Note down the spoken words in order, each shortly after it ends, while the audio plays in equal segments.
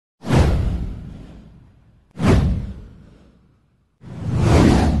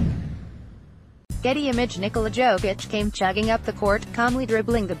Getty Image Nikola Jokic came chugging up the court, calmly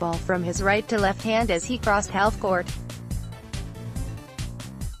dribbling the ball from his right to left hand as he crossed half-court.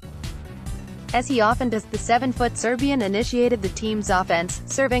 As he often does, the 7-foot Serbian initiated the team's offense,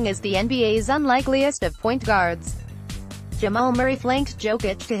 serving as the NBA's unlikeliest of point guards. Jamal Murray flanked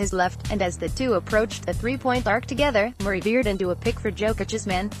Jokic to his left, and as the two approached the three-point arc together, Murray veered into a pick for Jokic's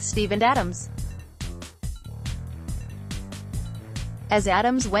man, Steven Adams. As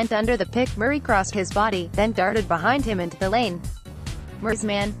Adams went under the pick, Murray crossed his body, then darted behind him into the lane. Murray's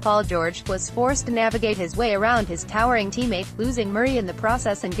man, Paul George, was forced to navigate his way around his towering teammate, losing Murray in the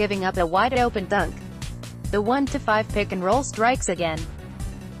process and giving up a wide-open dunk. The 1-5 pick-and-roll strikes again.